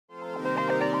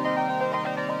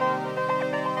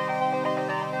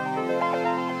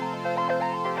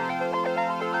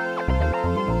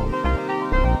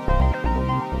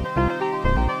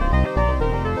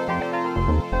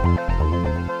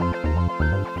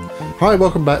Hi,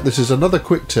 welcome back. This is another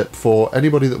quick tip for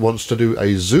anybody that wants to do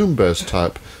a zoom burst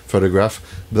type photograph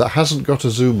that hasn't got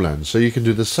a zoom lens. So you can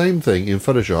do the same thing in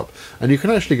Photoshop and you can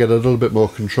actually get a little bit more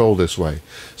control this way.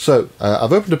 So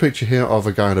I've opened a picture here of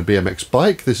a guy on a BMX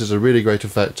bike. This is a really great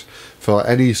effect for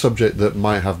any subject that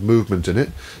might have movement in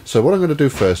it. So what I'm going to do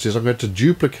first is I'm going to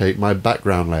duplicate my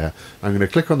background layer. I'm going to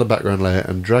click on the background layer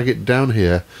and drag it down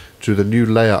here to the new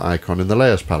layer icon in the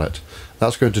layers palette.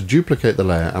 That's going to duplicate the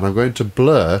layer and I'm going to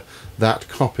blur that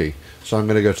copy. So I'm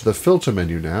going to go to the filter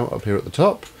menu now up here at the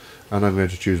top and I'm going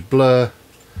to choose blur,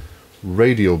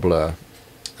 radial blur.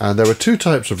 And there are two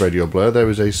types of radial blur. There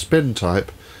is a spin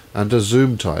type and a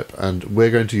zoom type, and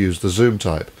we're going to use the zoom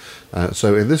type.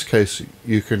 So in this case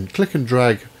you can click and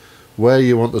drag where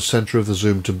you want the center of the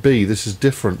zoom to be. This is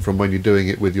different from when you're doing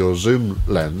it with your zoom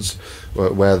lens,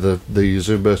 where the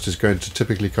zoom burst is going to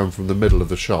typically come from the middle of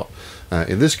the shot.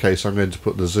 In this case I'm going to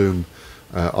put the zoom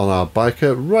on our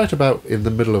biker right about in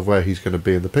the middle of where he's going to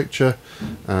be in the picture,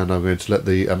 and I'm going to let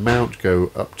the amount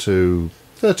go up to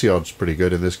 30 odds, pretty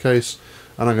good in this case,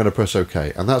 and I'm going to press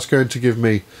OK, and that's going to give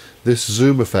me this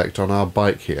zoom effect on our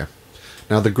bike here.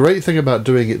 Now the great thing about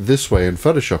doing it this way in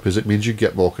Photoshop is it means you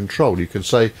get more control. You can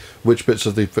say which bits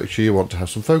of the picture you want to have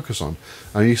some focus on.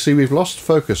 And you see we've lost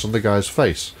focus on the guy's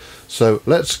face. So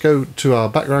let's go to our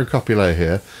background copy layer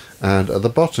here, and at the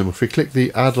bottom if we click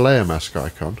the add layer mask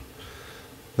icon,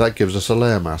 that gives us a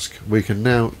layer mask. We can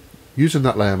now, using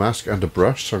that layer mask and a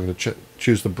brush, so I'm going to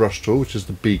choose the brush tool, which is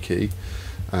the B key,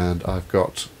 and I've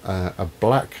got a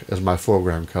black as my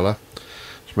foreground colour.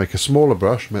 Make a smaller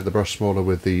brush, make the brush smaller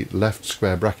with the left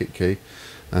square bracket key,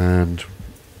 and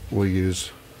we'll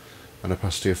use an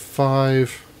opacity of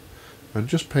 5 and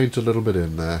just paint a little bit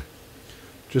in there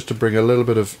just to bring a little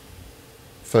bit of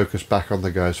focus back on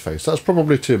the guy's face. That's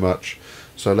probably too much,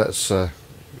 so let's I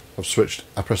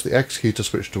press the X key to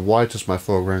switch to white as my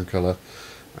foreground colour,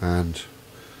 and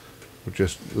we'll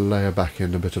just layer back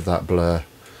in a bit of that blur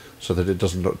so that it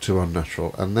doesn't look too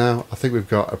unnatural. And now I think we've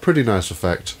got a pretty nice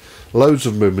effect. Loads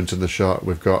of movement in the shot.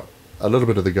 We've got a little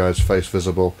bit of the guy's face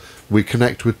visible. We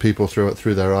connect with people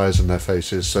through their eyes and their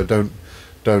faces, so don't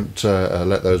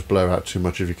let those blur out too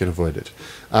much if you can avoid it.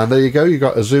 And there you go, you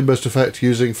got a zoom burst effect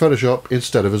using Photoshop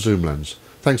instead of a zoom lens.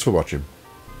 Thanks for watching.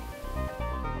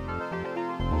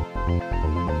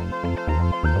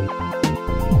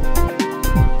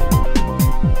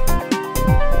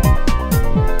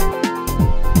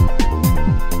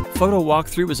 Photo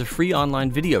Walkthrough is a free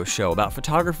online video show about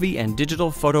photography and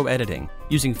digital photo editing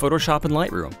using Photoshop and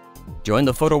Lightroom. Join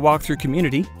the Photo Walkthrough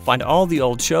community, find all the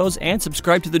old shows, and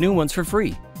subscribe to the new ones for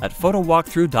free at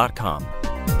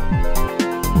photowalkthrough.com.